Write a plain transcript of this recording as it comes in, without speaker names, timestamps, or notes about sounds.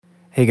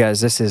Hey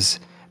guys, this is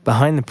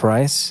Behind the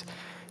Price,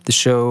 the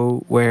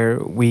show where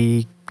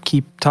we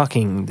keep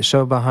talking, the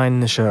show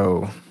behind the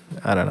show.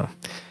 I don't know.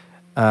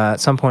 At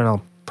some point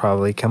I'll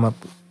probably come up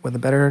with a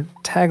better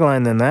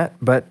tagline than that,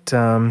 but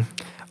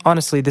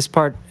honestly, this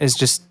part is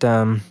just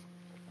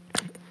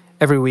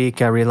every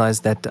week I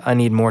realize that I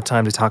need more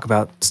time to talk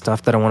about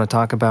stuff that I want to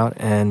talk about,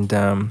 and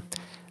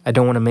I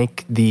don't want to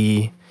make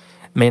the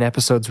main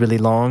episodes really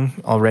long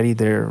already.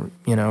 They're,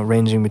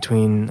 ranging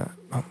between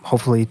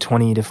hopefully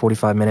 20 to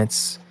 45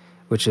 minutes,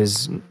 which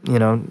is,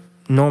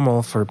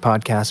 normal for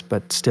podcasts,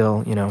 but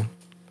still, a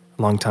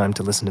long time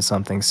to listen to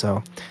something.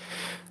 So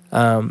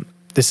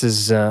this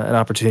is an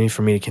opportunity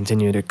for me to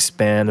continue to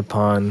expand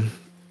upon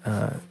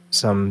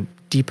some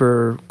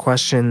deeper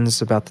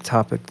questions about the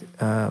topic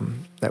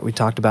that we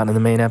talked about in the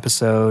main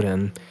episode,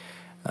 and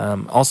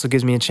also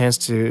gives me a chance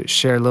to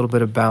share a little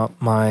bit about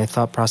my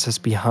thought process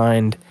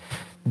behind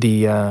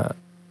the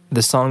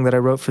song that I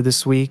wrote for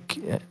this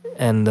week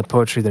and the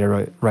poetry that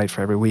I write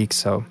for every week.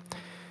 So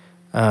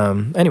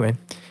anyway,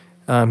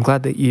 I'm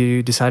glad that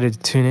you decided to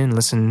tune in and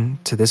listen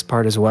to this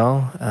part as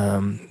well.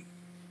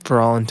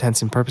 For all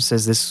intents and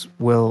purposes, this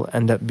will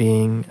end up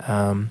being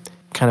kind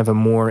of a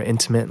more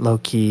intimate,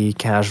 low-key,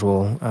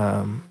 casual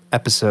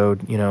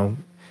episode.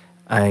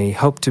 I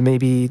hope to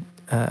maybe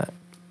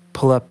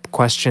pull up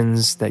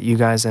questions that you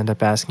guys end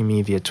up asking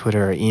me via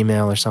Twitter or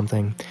email or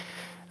something,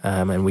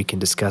 and we can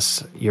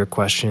discuss your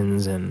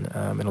questions, and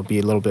it'll be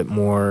a little bit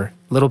more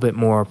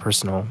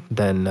personal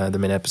than the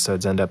main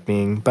episodes end up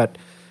being. But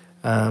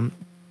to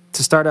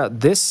start out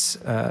this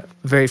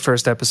very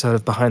first episode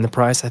of Behind the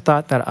Price, I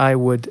thought that I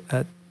would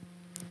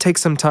take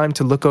some time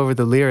to look over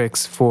the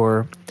lyrics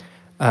for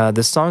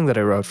the song that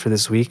I wrote for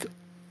this week,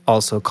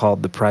 also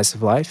called The Price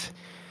of Life,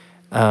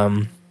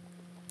 and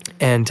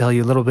tell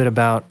you a little bit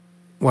about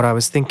what I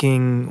was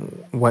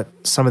thinking, what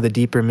some of the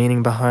deeper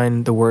meaning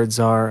behind the words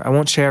are. I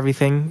won't share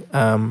everything.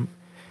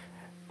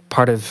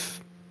 Part of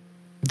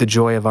the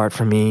joy of art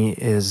for me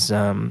is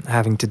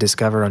having to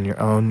discover on your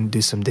own,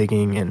 do some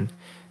digging, and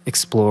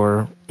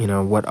explore,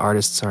 what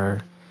artists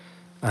are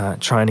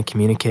trying to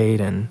communicate.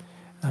 And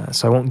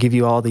so I won't give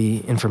you all the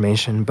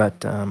information,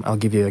 but I'll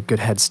give you a good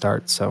head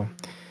start. So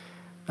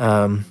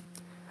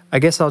I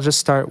guess I'll just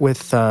start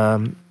with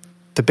the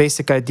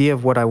basic idea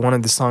of what I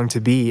wanted the song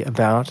to be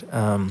about.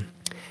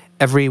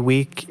 Every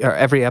week or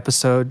every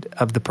episode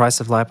of The Price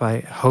of Life,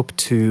 I hope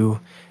to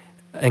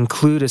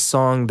include a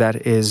song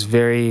that is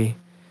very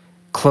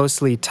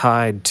closely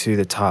tied to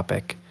the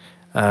topic.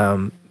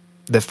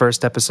 The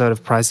first episode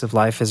of Price of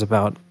Life is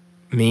about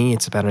me.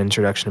 It's about an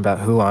introduction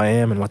about who I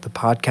am and what the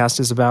podcast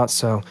is about.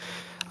 So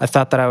I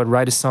thought that I would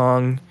write a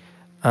song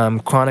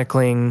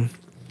chronicling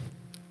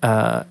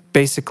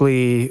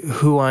basically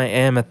who I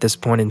am at this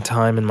point in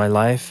time in my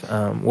life,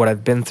 what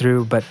I've been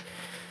through. But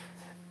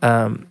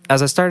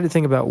as I started to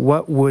think about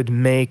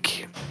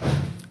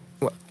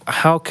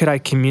how could I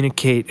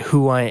communicate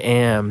who I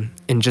am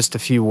in just a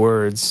few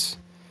words,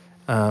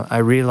 I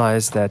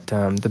realized that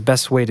the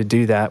best way to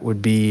do that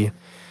would be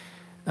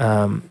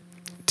to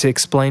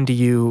explain to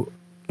you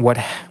what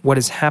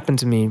has happened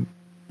to me,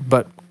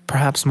 but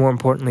perhaps more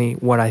importantly,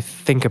 what I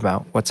think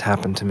about what's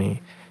happened to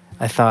me.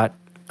 I thought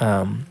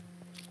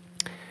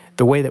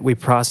the way that we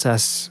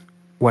process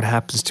what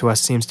happens to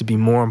us seems to be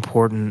more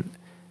important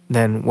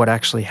than what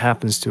actually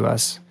happens to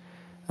us.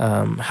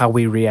 How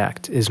we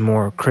react is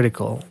more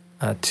critical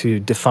to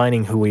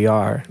defining who we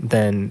are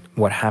than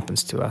what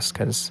happens to us,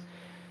 because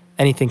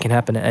anything can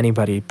happen to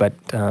anybody, but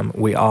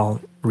we all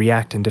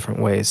react in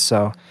different ways.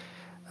 So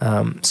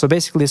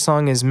basically, the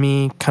song is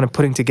me kind of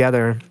putting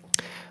together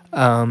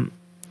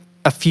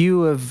a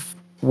few of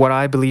what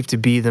I believe to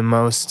be the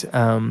most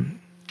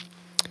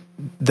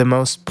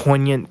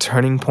poignant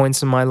turning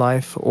points in my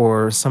life,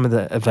 or some of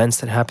the events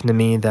that happened to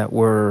me that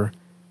were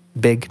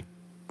big,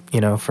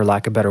 for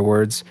lack of better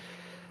words.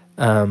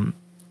 And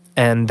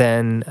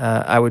then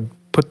I would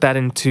put that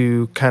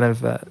into kind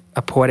of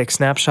a poetic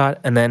snapshot,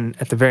 and then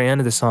at the very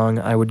end of the song,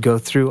 I would go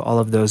through all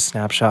of those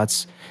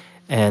snapshots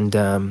and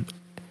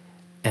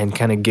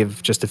kind of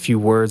give just a few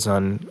words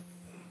on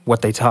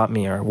what they taught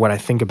me or what I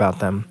think about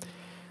them.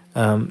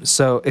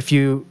 So if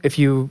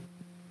you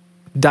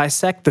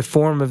dissect the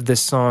form of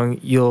this song,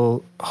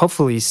 you'll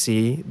hopefully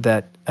see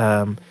that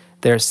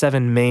there are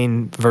 7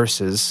 main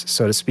verses,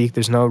 so to speak.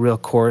 There's no real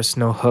chorus,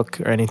 no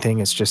hook or anything.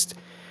 It's just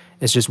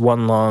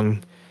one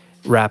long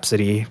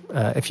rhapsody,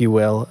 if you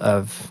will,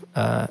 of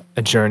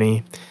a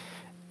journey.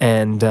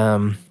 And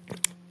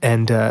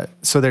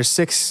so there's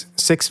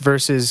six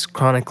verses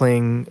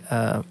chronicling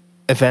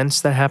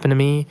events that happened to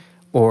me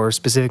or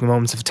specific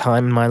moments of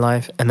time in my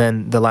life. And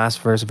then the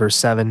last verse, verse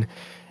 7,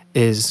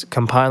 is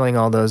compiling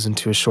all those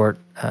into a short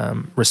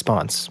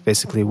response,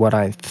 basically what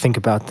I think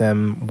about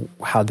them,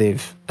 how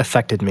they've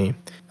affected me.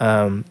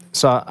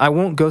 So I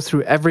won't go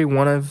through every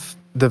one of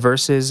the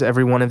verses,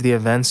 every one of the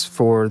events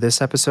for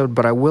this episode,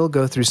 but I will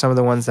go through some of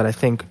the ones that I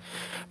think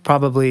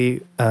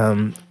probably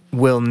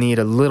will need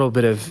a little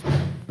bit of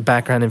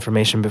background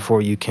information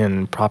before you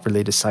can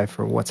properly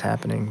decipher what's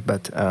happening.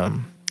 But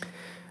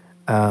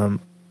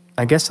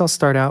I guess I'll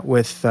start out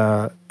with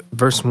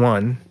verse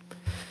 1.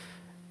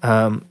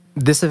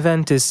 This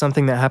event is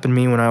something that happened to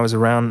me when I was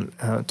around,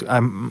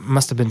 I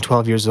must have been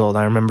 12 years old.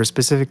 I remember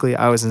specifically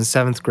I was in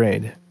 7th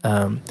grade.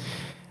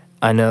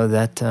 I know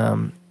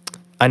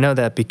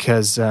that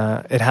because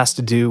it has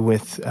to do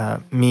with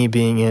me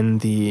being in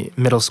the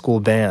middle school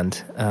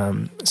band.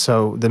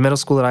 So the middle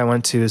school that I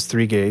went to is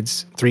three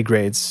grades,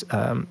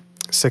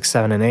 6,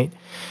 7, and 8.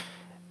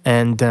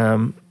 And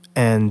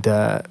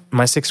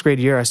my 6th grade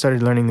year, I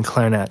started learning the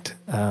clarinet.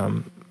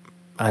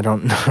 I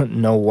don't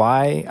know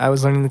why I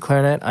was learning the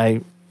clarinet.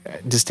 I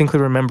distinctly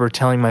remember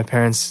telling my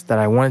parents that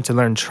I wanted to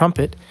learn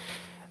trumpet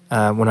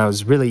when I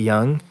was really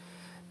young.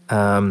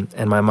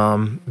 And my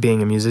mom,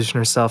 being a musician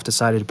herself,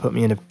 decided to put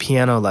me into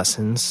piano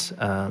lessons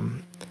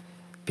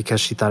because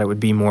she thought it would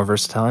be more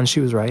versatile, and she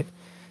was right.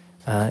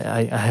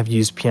 I have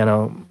used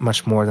piano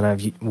much more than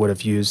I would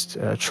have used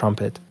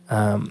trumpet.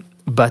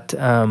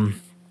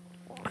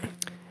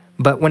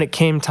 But when it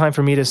came time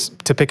for me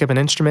to pick up an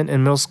instrument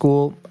in middle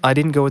school, I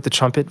didn't go with the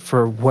trumpet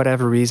for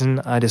whatever reason.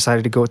 I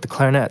decided to go with the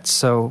clarinet,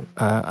 so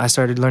I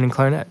started learning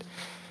clarinet.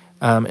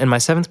 In my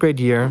 7th grade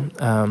year,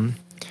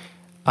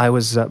 I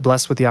was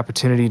blessed with the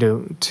opportunity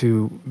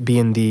to be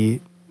in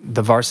the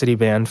varsity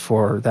band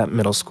for that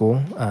middle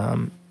school.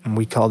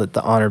 We called it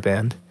the honor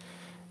band,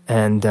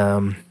 and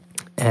I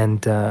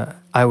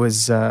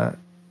was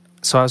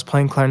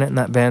playing clarinet in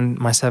that band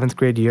my 7th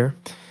grade year,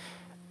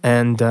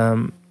 and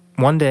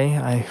one day,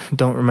 I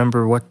don't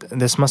remember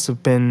this must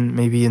have been,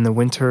 maybe in the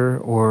winter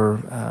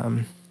or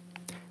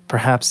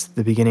perhaps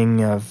the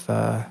beginning of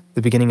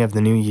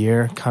the new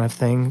year kind of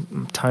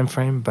time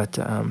frame. But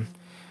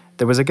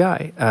there was a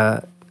guy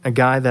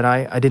that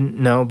I didn't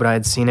know, but I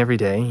had seen every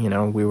day. You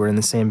know, we were in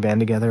the same band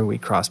together. We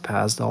crossed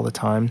paths all the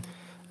time.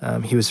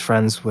 He was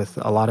friends with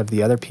a lot of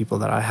the other people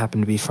that I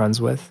happened to be friends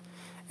with,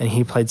 and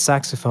he played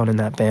saxophone in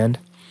that band.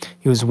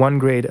 He was 1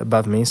 grade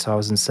above me, so I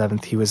was in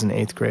 7th. He was in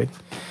 8th grade.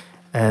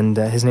 And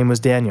his name was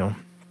Daniel.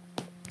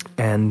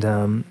 And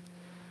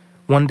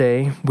one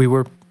day we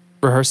were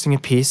rehearsing a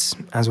piece,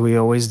 as we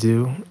always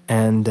do,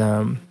 and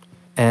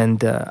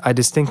I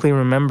distinctly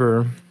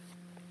remember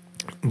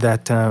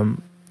that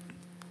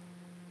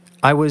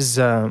I was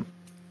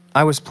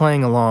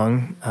playing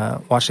along,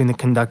 watching the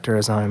conductor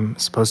as I'm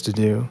supposed to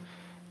do,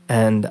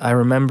 and I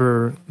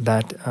remember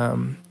that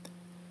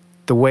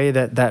the way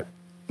that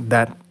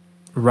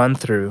run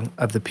through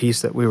of the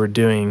piece that we were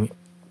doing,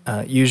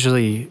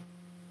 usually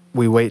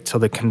we wait till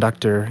the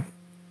conductor,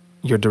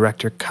 your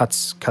director,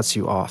 cuts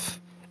you off,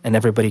 and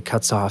everybody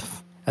cuts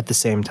off at the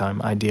same time,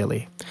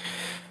 ideally.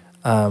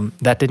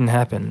 That didn't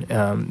happen.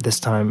 This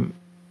time,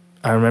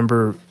 I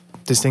remember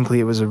distinctly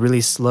it was a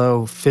really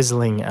slow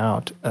fizzling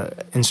out,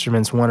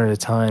 instruments one at a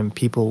time.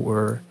 People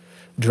were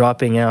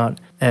dropping out,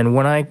 and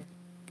when I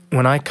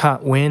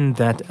caught wind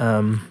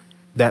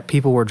that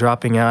people were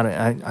dropping out,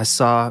 I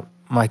saw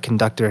my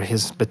conductor,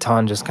 his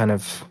baton just kind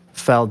of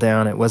fell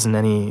down. It wasn't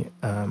any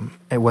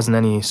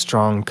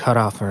strong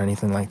cutoff or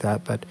anything like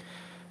that, but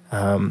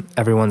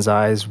everyone's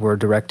eyes were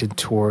directed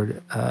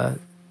toward a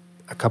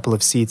couple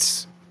of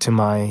seats to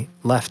my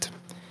left.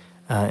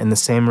 In the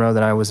same row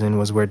that I was in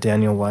was where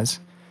Daniel was,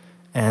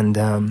 and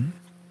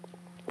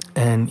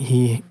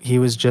he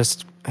was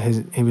just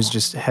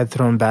head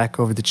thrown back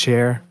over the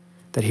chair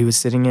that he was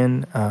sitting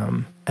in,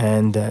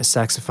 and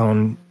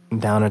saxophone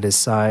down at his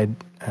side,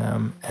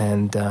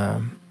 and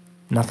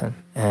nothing.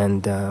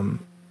 And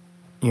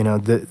you know,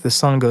 the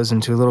song goes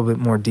into a little bit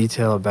more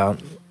detail about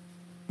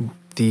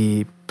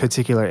the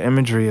particular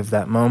imagery of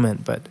that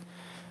moment, but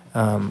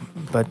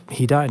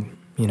he died.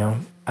 You know,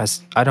 I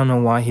don't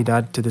know why he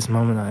died to this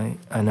moment.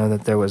 I know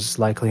that there was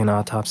likely an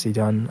autopsy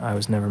done. I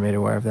was never made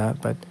aware of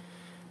that, but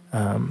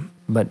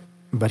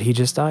he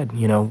just died.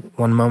 You know,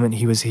 one moment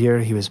he was here,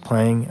 he was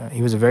playing.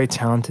 He was a very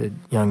talented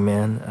young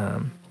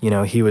man. You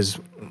know, he was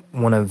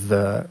one of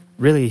the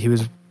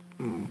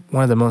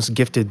most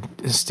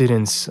gifted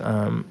students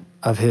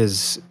of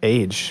his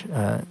age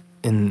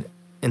in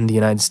the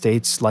United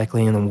States,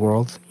 likely in the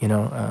world. You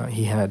know,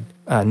 he had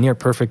near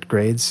perfect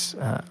grades.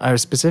 I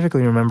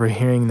specifically remember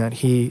hearing that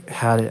he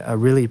had a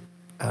really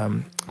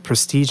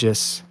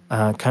prestigious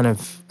kind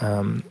of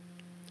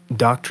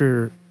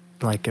doctor,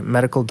 like a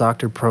medical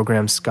doctor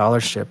program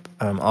scholarship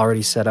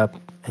already set up,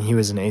 and he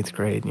was in 8th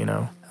grade. You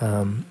know,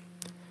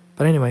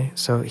 but anyway,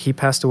 so he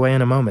passed away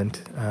in a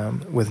moment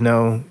with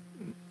no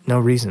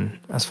reason,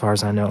 as far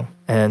as I know.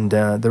 And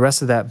the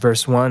rest of that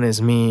verse 1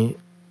 is me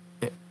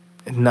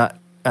not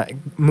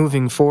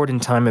moving forward in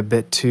time a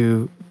bit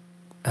to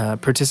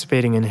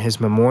participating in his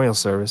memorial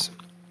service,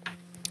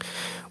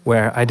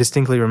 where I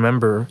distinctly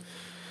remember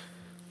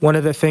one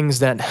of the things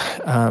that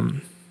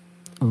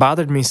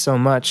bothered me so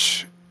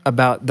much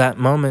about that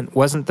moment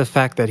wasn't the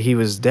fact that he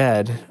was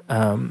dead.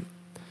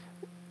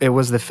 It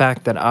was the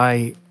fact that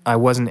I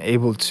wasn't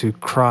able to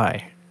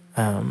cry.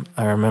 I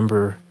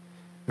remember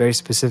very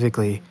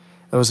specifically,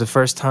 it was the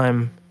first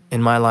time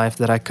in my life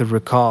that I could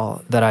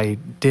recall that I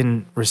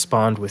didn't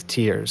respond with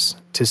tears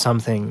to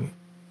something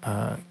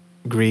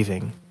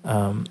grieving.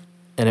 And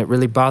it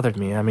really bothered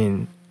me. I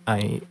mean,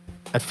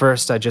 at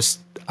first I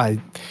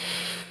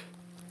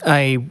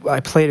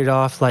played it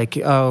off like,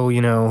 oh,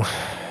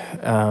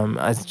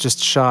 it's just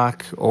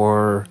shock,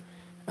 or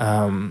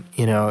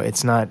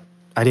it's not.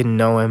 I didn't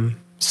know him,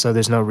 so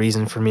there's no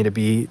reason for me to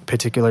be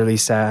particularly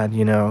sad.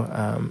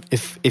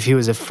 If he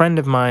was a friend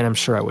of mine, I'm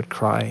sure I would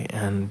cry,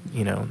 and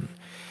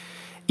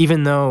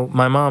even though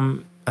my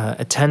mom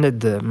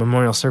attended the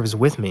memorial service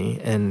with me,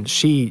 and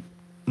she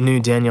knew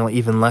Daniel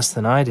even less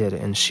than I did,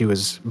 and she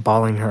was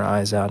bawling her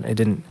eyes out. I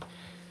didn't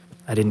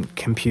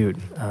compute.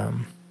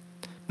 And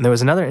there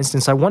was another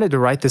instance. I wanted to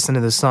write this into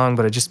the song,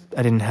 but I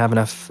didn't have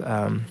enough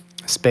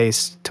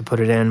space to put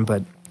it in.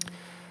 But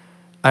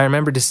I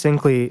remember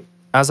distinctly,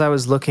 as I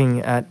was looking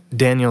at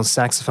Daniel's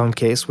saxophone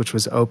case, which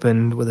was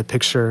opened with a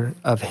picture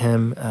of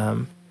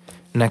him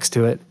next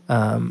to it,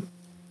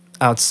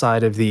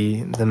 outside of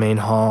the main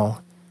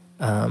hall,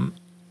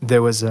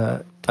 there was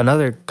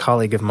another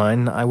colleague of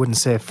mine. I wouldn't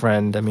say a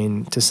friend. I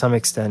mean, to some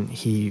extent,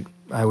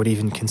 I would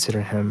even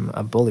consider him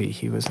a bully.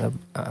 He was a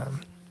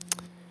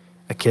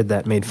kid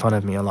that made fun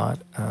of me a lot,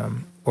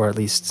 or at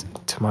least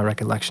to my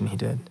recollection, he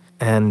did.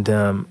 And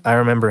I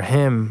remember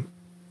him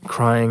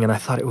crying, and I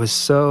thought it was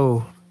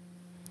so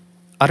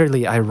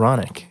utterly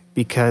ironic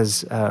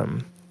because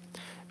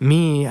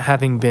me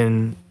having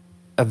been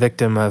a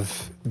victim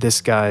of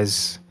this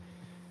guy's,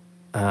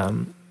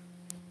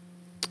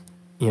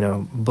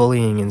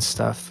 bullying and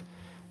stuff,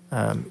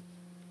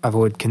 I've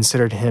always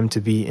considered him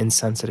to be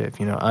insensitive.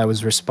 I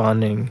was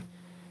responding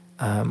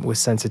with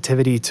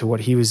sensitivity to what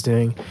he was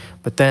doing.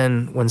 But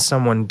then when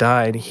someone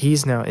died,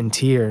 he's now in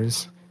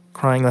tears,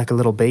 crying like a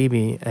little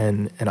baby,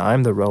 and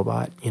I'm the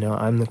robot.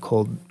 I'm the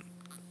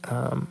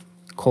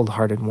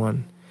cold-hearted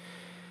one.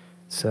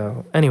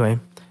 So anyway,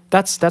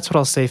 that's what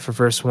I'll say for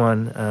verse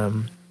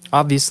 1.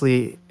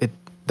 Obviously,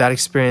 that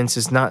experience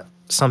is not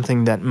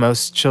something that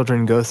most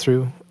children go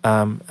through,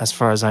 as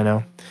far as I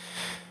know.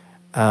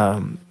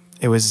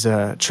 It was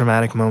a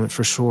traumatic moment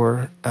for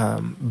sure,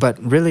 but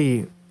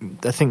really,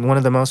 I think one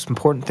of the most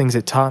important things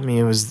it taught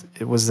me was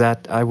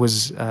that I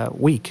was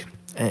weak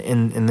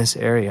in this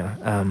area,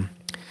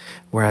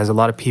 whereas a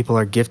lot of people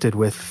are gifted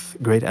with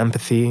great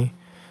empathy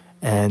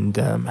and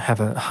have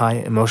a high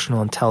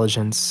emotional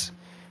intelligence.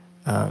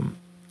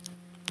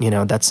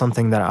 That's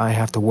something that I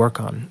have to work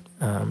on.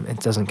 It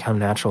doesn't come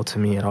natural to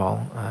me at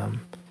all.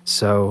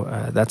 So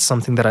that's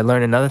something that I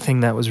learned. Another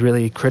thing that was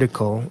really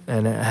critical,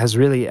 and it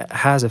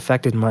has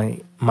affected my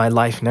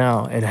life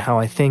now and how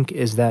I think,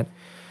 is that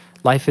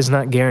life is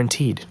not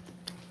guaranteed.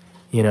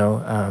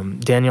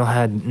 Daniel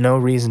had no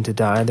reason to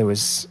die. There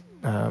was,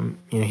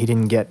 he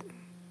didn't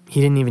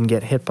even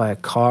get hit by a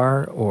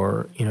car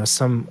or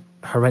some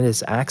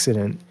horrendous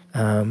accident.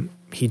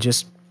 He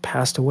just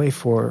passed away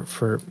for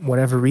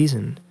whatever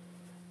reason,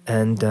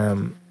 and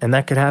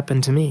that could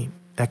happen to me.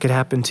 That could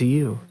happen to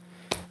you.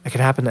 That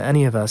could happen to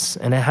any of us,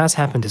 and it has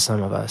happened to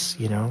some of us.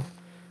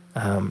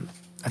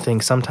 I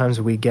think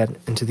sometimes we get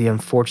into the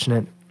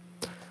unfortunate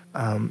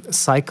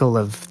cycle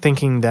of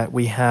thinking that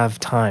we have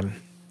time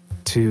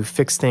to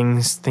fix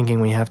things,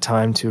 thinking we have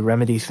time to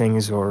remedy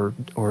things or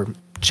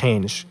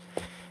change.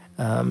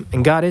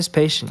 And God is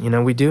patient.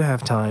 We do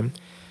have time,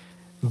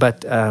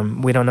 but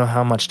we don't know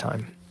how much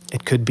time.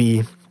 It could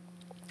be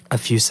a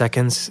few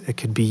seconds. It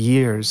could be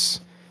years.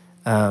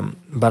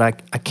 But I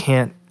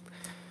can't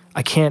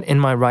in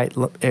my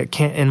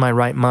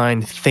right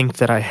mind think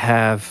that I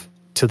have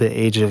to the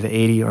age of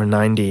 80 or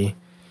 90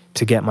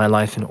 to get my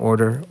life in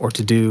order or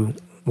to do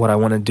what I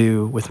want to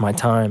do with my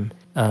time.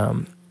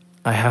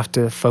 I have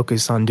to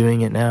focus on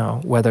doing it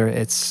now, whether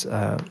it's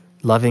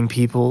loving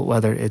people,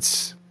 whether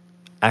it's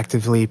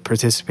actively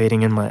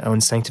participating in my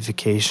own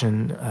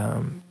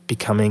sanctification,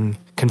 becoming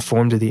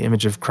conformed to the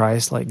image of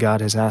Christ like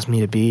God has asked me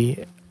to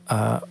be,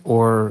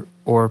 or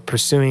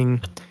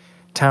pursuing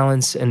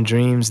talents and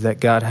dreams that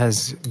God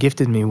has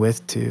gifted me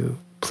with to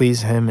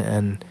please Him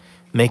and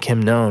make Him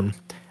known.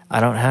 I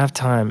don't have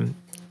time.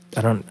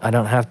 I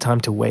don't have time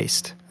to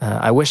waste.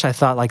 I wish I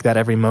thought like that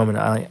every moment.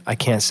 I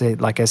can't say,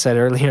 like I said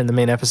earlier in the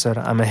main episode,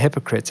 I'm a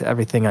hypocrite to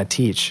everything I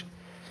teach,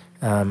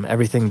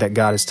 everything that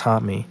God has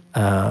taught me.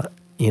 I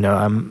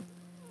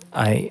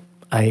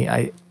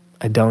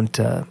don't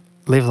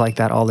live like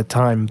that all the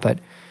time, but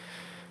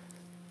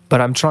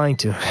I'm trying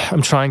to.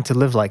 I'm trying to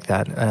live like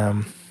that.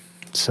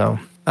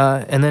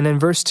 And then in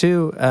verse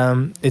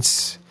 2,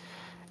 it's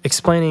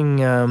explaining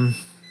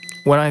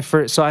when I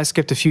first. So I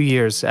skipped a few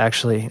years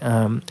actually.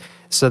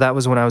 So that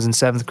was when I was in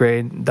 7th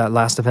grade, that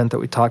last event that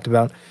we talked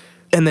about.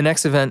 And the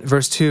next event,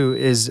 verse 2,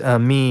 is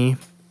me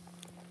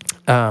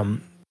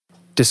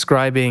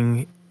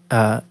describing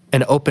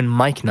an open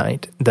mic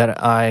night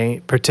that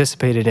I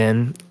participated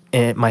in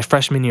my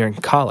freshman year in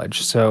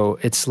college. So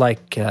it's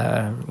like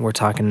we're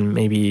talking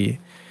maybe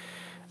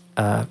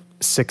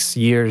 6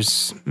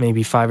 years,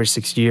 maybe 5 or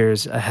 6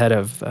 years ahead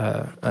of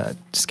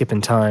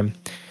skipping time.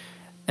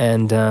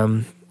 And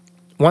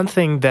one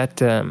thing that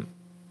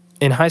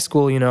in high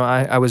school,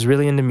 I was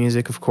really into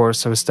music, of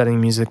course. I was studying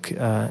music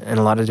in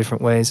a lot of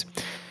different ways.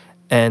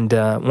 And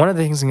one of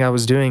the things that I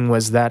was doing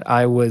was that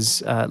I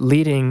was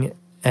leading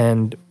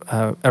and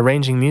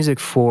arranging music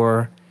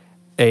for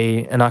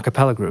an a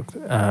cappella group.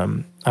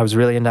 I was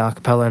really into a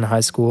cappella in high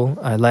school.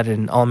 I led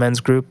an all-men's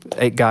group,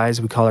 8 guys.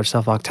 We call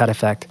ourselves Octet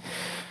Effect. It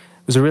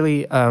was a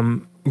really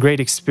great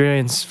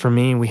experience for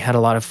me. We had a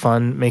lot of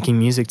fun making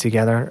music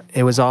together.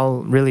 It was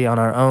all really on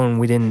our own.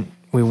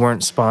 We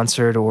weren't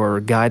sponsored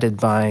or guided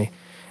by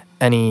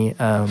any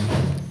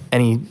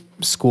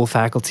school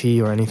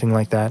faculty or anything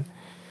like that.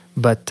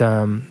 But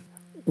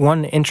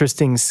one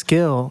interesting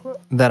skill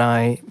that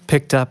I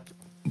picked up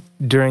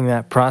during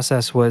that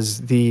process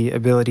was the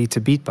ability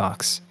to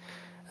beatbox.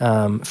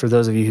 For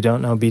those of you who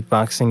don't know,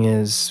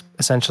 beatboxing is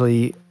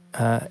essentially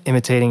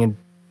imitating a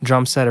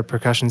drum set or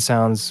percussion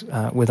sounds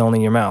with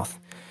only your mouth.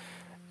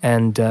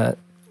 And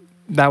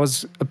that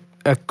was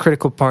a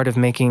critical part of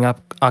making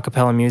up a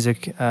cappella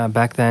music.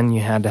 Back then,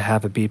 you had to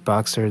have a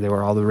beatboxer. They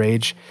were all the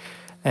rage.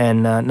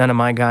 And none of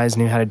my guys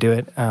knew how to do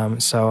it.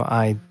 So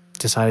I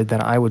decided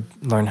that I would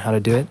learn how to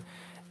do it.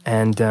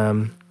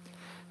 And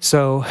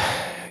so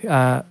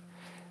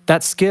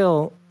that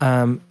skill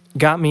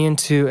got me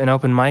into an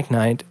open mic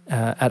night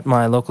at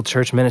my local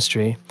church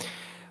ministry,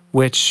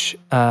 which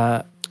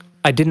I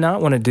did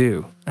not want to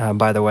do,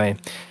 by the way.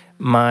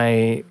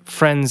 My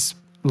friends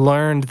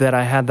learned that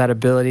I had that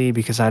ability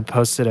because I'd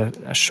posted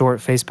a short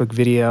Facebook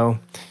video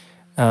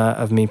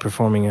of me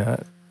performing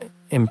a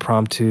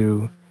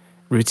impromptu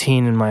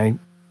routine in my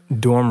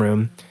dorm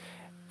room.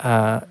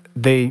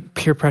 They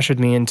peer pressured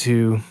me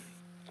into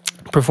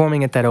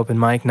performing at that open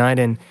mic night,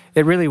 and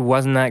it really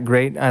wasn't that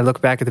great. I look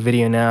back at the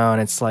video now,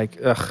 and it's like,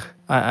 ugh,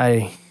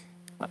 I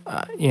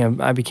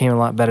became a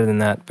lot better than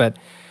that. But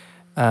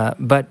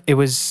it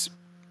was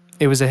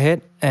a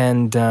hit,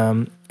 and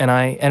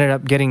I ended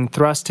up getting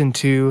thrust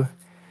into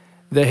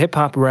the hip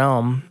hop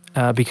realm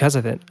because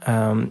of it.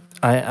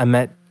 I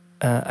met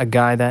a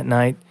guy that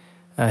night.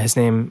 His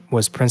name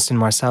was Princeton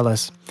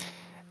Marcellus,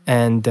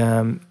 and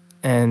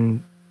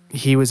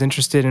he was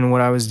interested in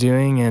what I was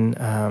doing,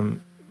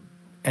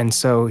 and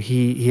so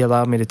he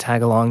allowed me to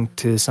tag along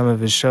to some of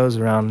his shows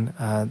around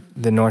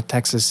the North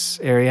Texas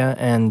area,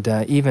 and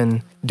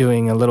even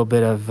doing a little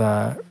bit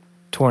of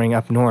touring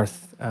up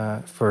north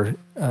for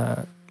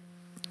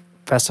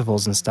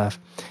festivals and stuff.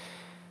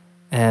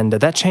 And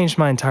that changed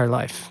my entire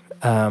life.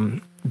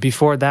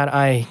 Before that,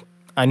 I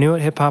knew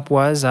what hip-hop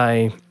was.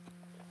 I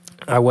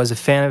was a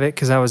fan of it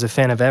because I was a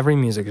fan of every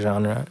music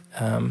genre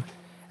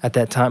at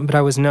that time, but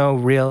I was no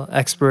real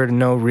expert,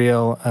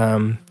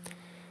 I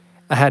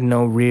had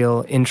no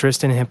real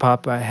interest in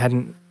hip-hop. I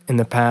hadn't in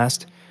the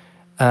past.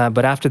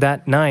 But after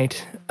that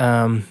night,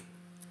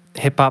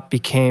 hip-hop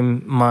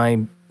became my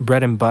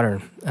bread and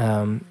butter.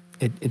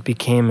 It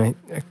became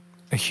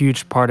a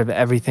huge part of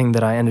everything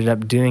that I ended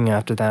up doing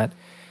after that.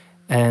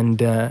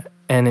 And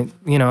it,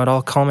 it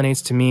all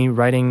culminates to me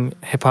writing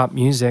hip-hop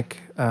music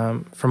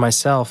for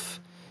myself,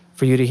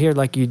 for you to hear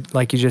like you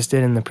just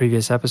did in the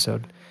previous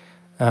episode.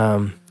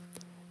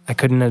 I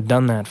couldn't have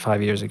done that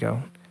 5 years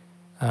ago.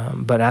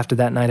 But after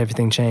that night,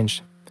 everything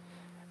changed.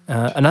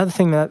 Another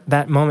thing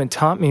that moment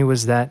taught me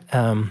was that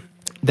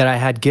I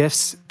had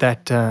gifts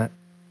that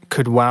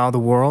could wow the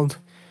world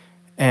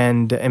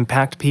and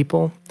impact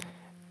people.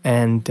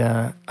 And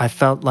I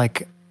felt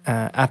like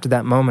after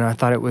that moment, I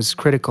thought it was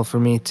critical for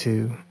me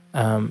to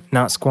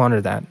not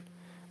squander that,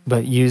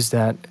 but use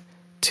that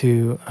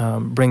to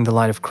bring the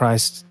light of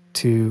Christ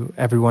to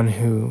everyone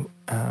who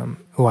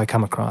I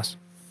come across.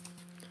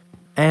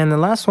 And the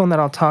last one that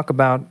I'll talk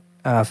about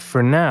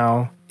for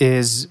now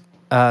is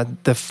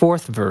the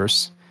fourth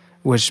verse,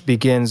 which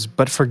begins,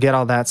 "But forget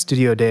all that,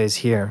 studio day is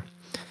here."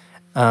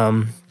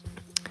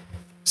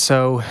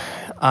 So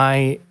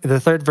the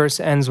third verse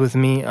ends with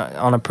me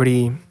on a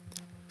pretty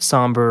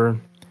somber,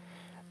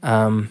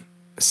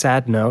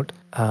 sad note,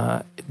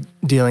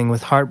 dealing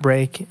with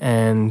heartbreak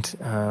and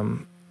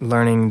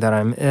learning that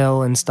I'm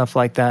ill and stuff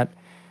like that.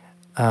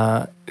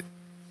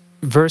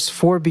 Verse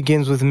 4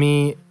 begins with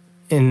me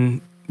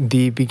in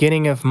the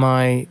beginning of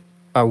my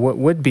what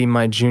would be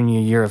my junior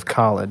year of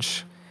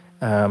college.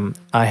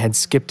 I had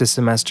skipped a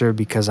semester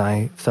because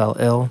I fell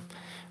ill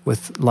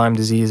with Lyme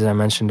disease that I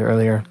mentioned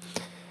earlier.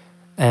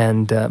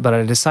 And but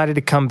I decided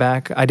to come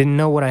back. I didn't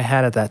know what I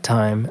had at that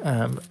time.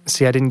 I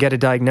didn't get a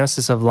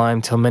diagnosis of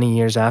Lyme till many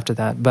years after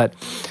that. But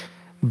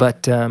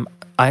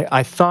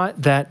I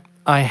thought that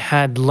I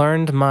had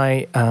learned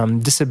my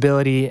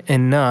disability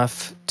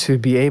enough to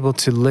be able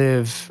to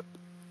live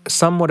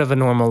somewhat of a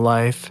normal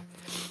life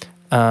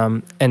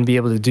and be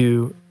able to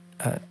do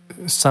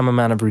some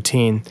amount of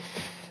routine.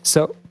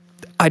 So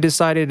I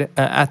decided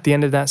at the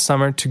end of that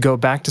summer to go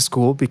back to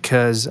school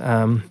because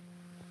an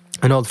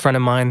old friend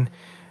of mine,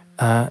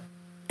 a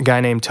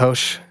guy named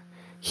Tosh,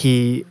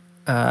 he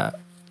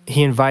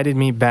invited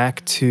me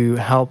back to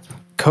help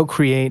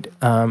co-create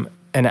an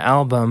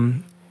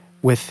album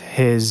with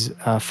his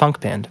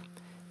funk band.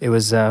 It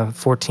was a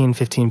 14,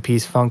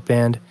 15-piece funk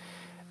band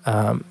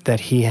that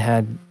he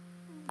had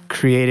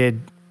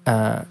created.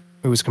 It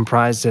was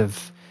comprised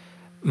of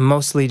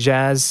mostly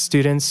jazz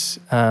students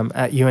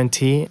at UNT.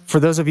 For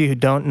those of you who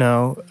don't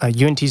know,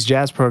 UNT's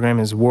jazz program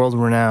is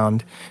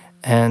world-renowned,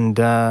 And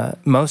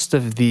most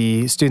of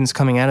the students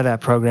coming out of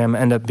that program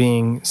end up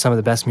being some of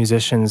the best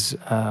musicians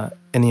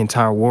in the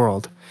entire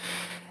world.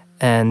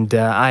 And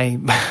I,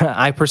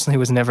 I personally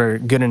was never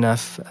good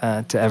enough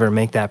to ever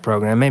make that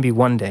program. Maybe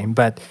one day,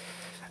 but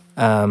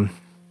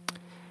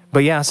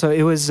yeah. So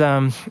it was,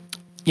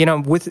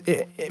 with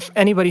if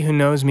anybody who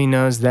knows me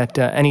knows that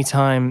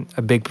anytime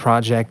a big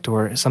project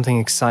or something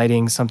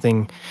exciting,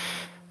 something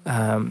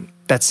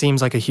that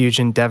seems like a huge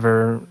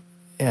endeavor,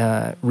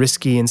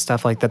 risky and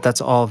stuff like that,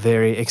 that's all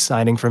very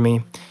exciting for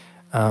me.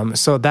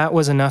 So that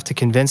was enough to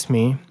convince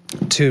me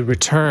to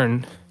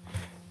return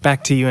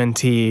back to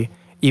UNT,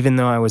 even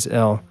though I was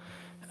ill,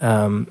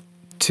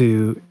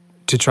 to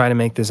try to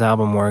make this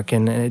album work,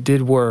 and it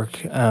did work.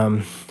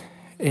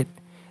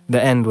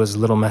 The end was a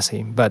little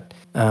messy, but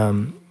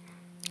that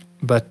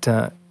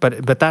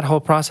whole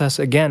process,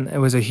 again, it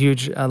was a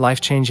huge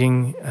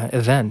life-changing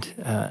event,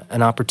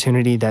 an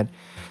opportunity that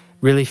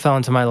really fell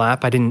into my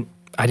lap. I didn't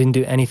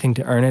do anything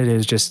to earn it. It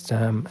was just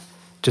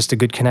a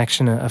good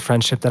connection, a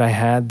friendship that I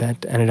had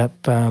that ended up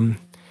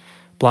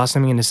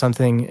blossoming into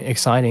something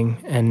exciting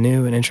and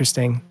new and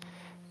interesting.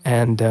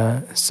 And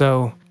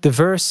so that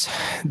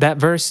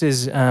verse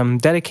is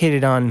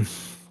dedicated on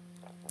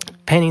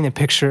painting the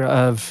picture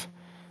of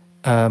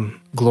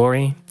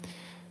glory,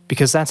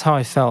 because that's how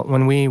I felt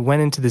when we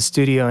went into the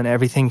studio and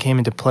everything came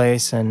into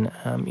place. And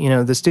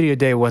the studio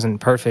day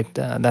wasn't perfect,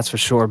 that's for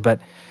sure,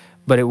 but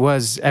it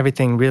was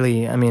everything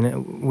really. I mean,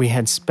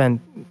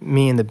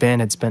 me and the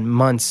band had spent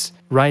months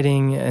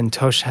writing, and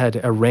Tosh had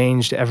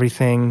arranged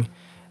everything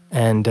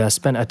and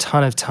spent a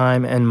ton of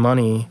time and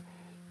money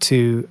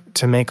to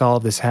make all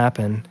of this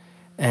happen.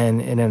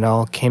 And it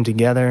all came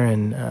together,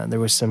 and there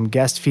were some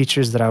guest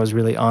features that I was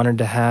really honored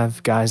to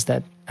have, guys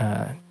that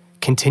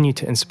continue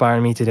to inspire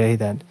me today,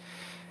 that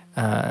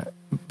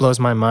blows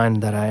my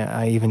mind that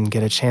I even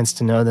get a chance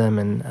to know them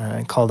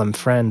and call them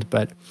friend.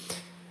 But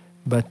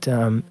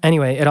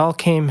anyway, it all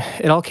came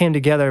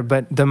together.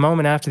 But the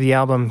moment after the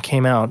album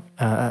came out,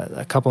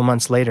 a couple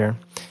months later,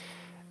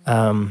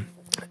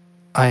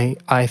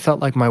 I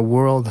felt like my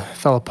world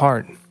fell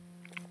apart.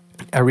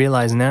 I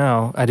realize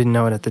now, I didn't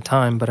know it at the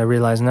time, but I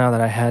realize now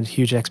that I had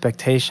huge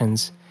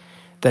expectations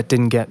that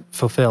didn't get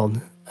fulfilled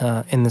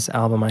in this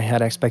album. I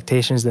had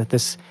expectations that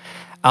this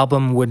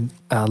album would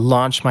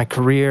launch my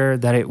career,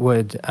 that it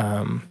would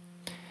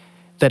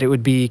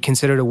be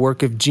considered a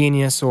work of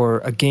genius or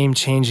a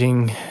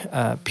game-changing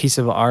piece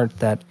of art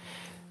that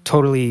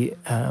totally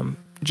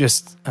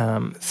just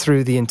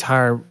threw the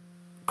entire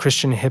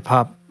Christian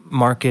hip-hop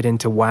market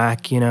into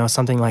whack,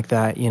 something like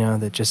that,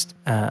 that just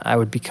I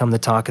would become the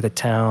talk of the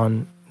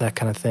town, that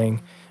kind of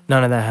thing.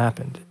 None of that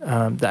happened.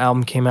 The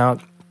album came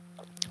out,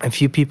 a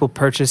few people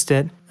purchased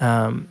it,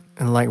 and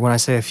like when I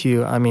say a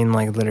few, I mean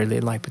like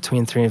literally like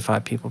between 3 and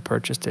 5 people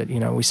purchased it.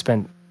 We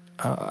spent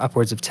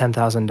upwards of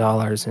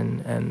 $10,000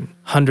 and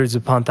hundreds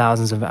upon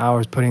thousands of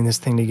hours putting this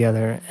thing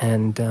together,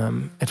 and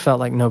it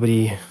felt like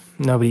nobody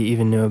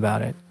even knew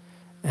about it.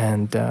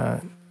 And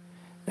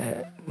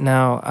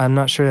now I'm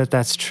not sure that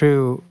that's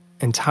true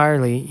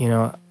entirely.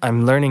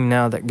 I'm learning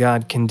now that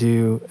God can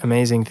do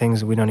amazing things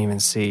that we don't even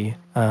see.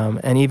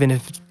 And even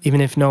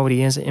if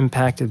nobody is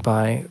impacted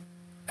by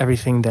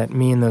everything that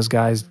me and those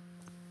guys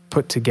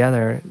put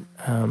together,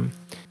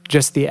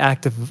 just the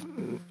act of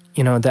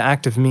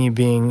me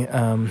being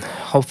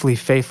hopefully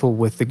faithful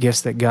with the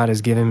gifts that God has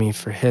given me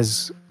for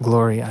His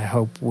glory, I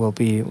hope will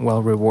be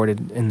well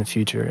rewarded in the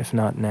future, if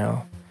not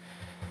now.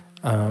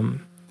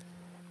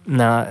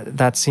 Now,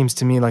 that seems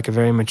to me like a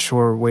very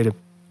mature way to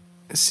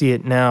see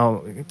it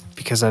now,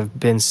 because I've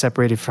been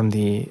separated from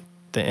the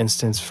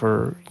instance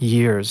for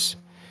years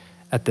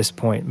at this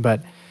point.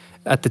 But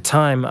at the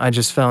time, I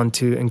just fell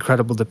into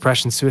incredible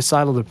depression,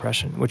 suicidal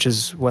depression, which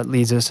is what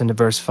leads us into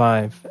verse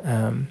 5.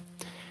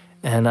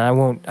 And I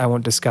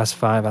won't discuss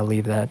 5. I'll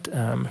leave that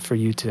for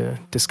you to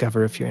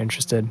discover if you're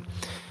interested.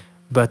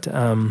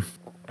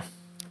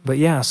 But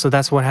yeah, so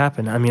that's what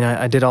happened. I mean,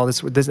 I did all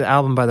this. This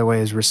album, by the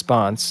way, is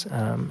Response.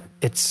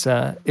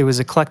 It was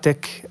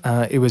eclectic.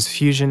 It was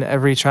fusion.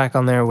 Every track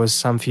on there was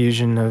some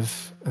fusion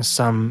of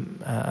some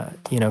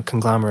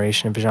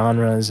conglomeration of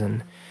genres,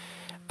 and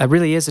it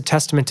really is a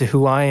testament to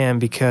who I am,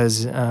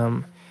 because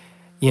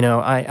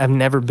I've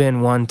never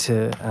been one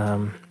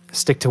to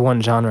stick to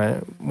one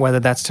genre, whether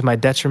that's to my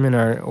detriment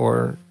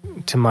or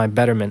to my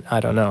betterment.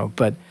 I don't know,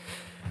 but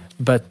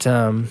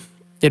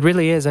it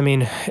really is. I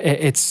mean,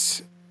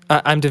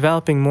 I'm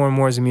developing more and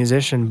more as a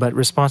musician, but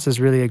Response is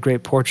really a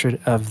great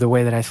portrait of the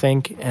way that I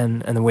think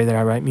and the way that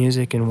I write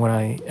music and what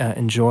I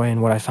enjoy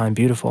and what I find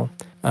beautiful.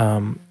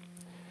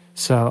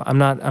 So I'm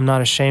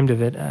not ashamed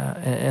of it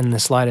in the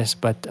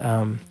slightest, but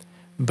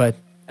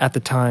at the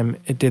time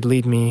it did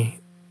lead me.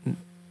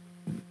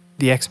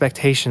 The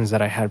expectations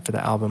that I had for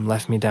the album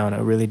left me down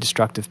a really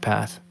destructive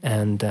path,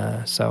 and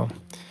so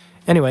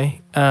anyway,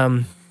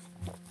 at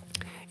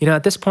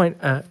this point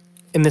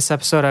in this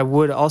episode, I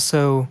would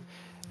also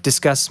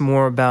discuss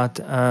more about,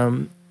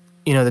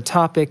 the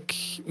topic,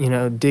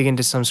 dig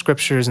into some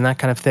scriptures and that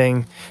kind of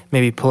thing,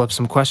 maybe pull up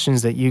some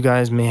questions that you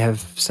guys may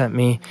have sent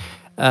me.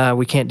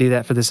 We can't do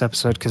that for this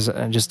episode because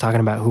I'm just talking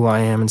about who I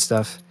am and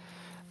stuff.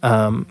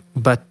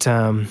 But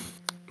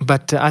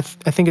I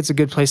think it's a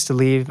good place to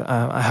leave.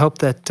 I hope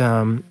that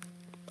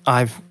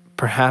I've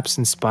perhaps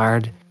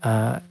inspired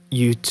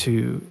you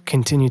to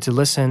continue to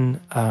listen,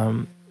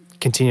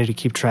 continue to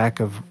keep track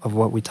of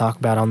what we talk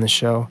about on this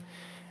show.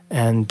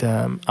 And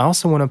I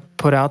also want to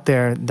put out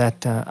there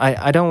that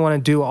I don't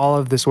want to do all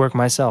of this work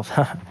myself.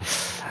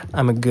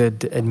 I'm a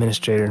good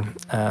administrator.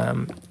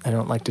 I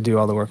don't like to do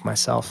all the work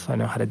myself. I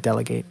know how to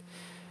delegate.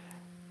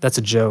 That's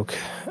a joke,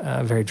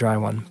 a very dry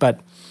one. But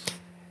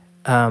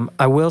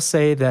I will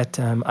say that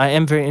I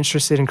am very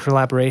interested in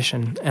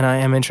collaboration, and I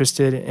am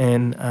interested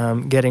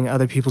in getting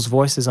other people's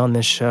voices on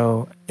this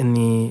show in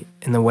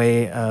the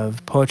way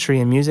of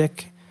poetry and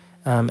music,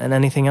 and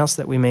anything else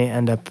that we may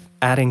end up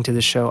adding to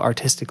the show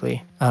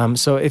artistically.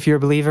 So if you're a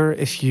believer,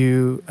 if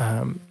you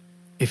want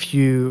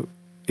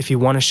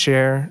to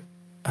share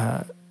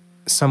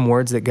some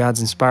words that God's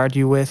inspired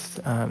you with,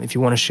 if you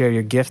want to share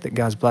your gift that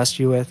God's blessed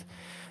you with,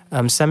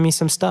 send me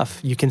some stuff.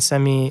 You can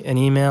send me an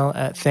email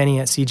at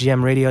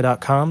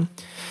thani@cgmradio.com.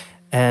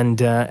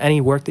 And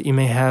any work that you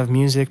may have,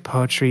 music,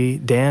 poetry,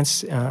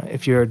 dance,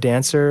 if you're a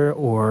dancer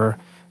or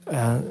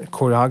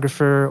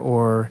choreographer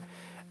or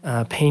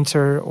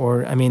painter,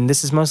 or, I mean,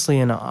 this is mostly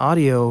an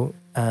audio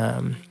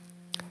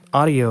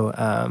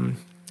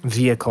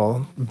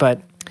vehicle,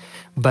 but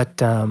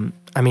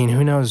I mean,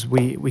 who knows?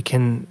 We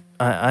can.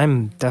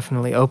 I'm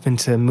definitely open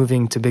to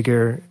moving to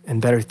bigger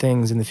and better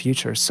things in the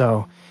future.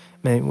 So,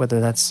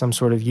 whether that's some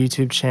sort of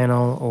YouTube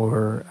channel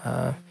or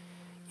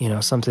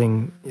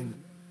something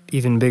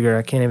even bigger,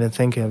 I can't even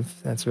think of.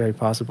 That's very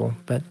possible.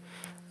 But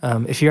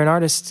if you're an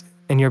artist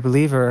and you're a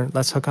believer,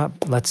 let's hook up.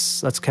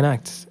 Let's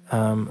connect.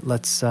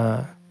 Let's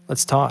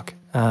talk.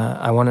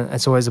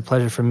 It's always a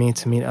pleasure for me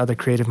to meet other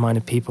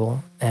creative-minded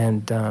people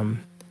and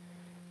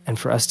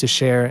for us to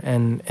share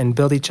and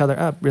build each other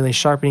up, really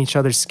sharpen each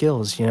other's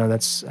skills.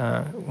 That's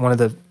one of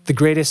the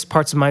greatest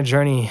parts of my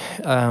journey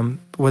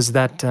was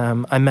that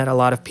I met a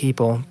lot of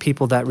people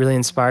that really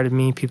inspired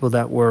me, people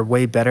that were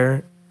way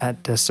better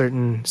at a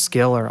certain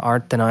skill or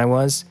art than I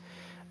was,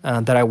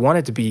 that I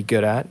wanted to be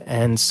good at.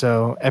 And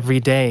so every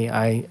day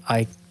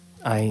I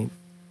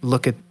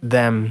look at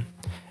them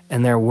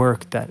and their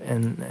work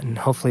and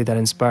hopefully that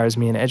inspires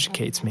me and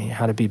educates me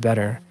how to be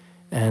better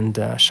and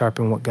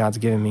sharpen what God's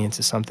given me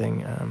into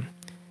something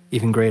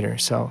even greater.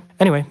 So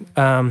anyway,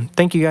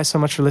 thank you guys so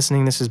much for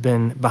listening. This has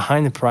been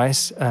Behind the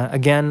Price.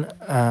 Again,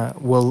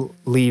 we'll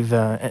leave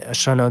a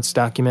show notes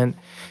document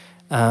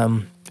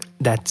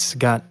that's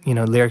got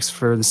lyrics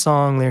for the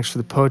song, lyrics for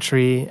the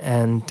poetry,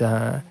 and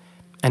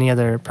any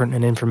other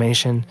pertinent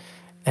information.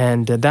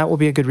 And that will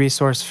be a good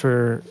resource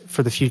for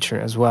the future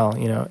as well.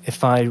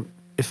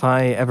 If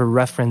I ever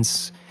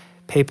reference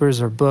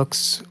papers or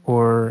books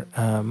or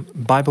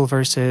Bible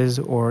verses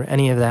or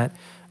any of that,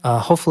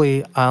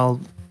 hopefully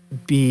I'll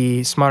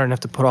be smart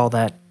enough to put all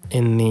that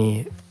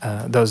in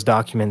those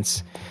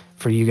documents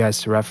for you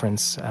guys to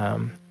reference.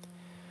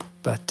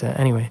 But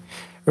anyway,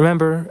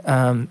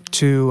 remember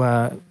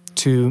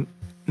to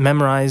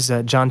memorize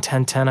John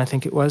 10:10, I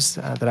think it was,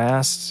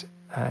 that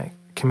I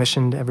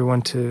commissioned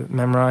everyone to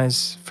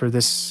memorize for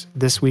this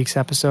week's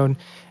episode,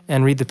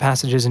 and read the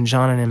passages in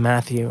John and in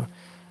Matthew.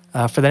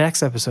 For the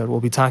next episode,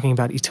 we'll be talking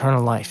about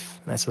eternal life.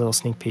 That's a little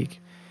sneak peek.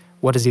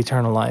 What is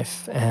eternal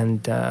life?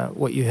 And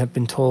what you have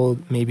been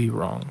told may be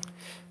wrong.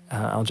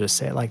 I'll just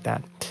say it like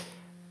that.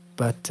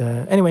 But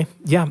anyway,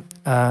 yeah,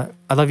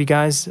 I love you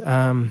guys.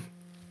 I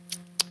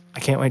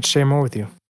can't wait to share more with you.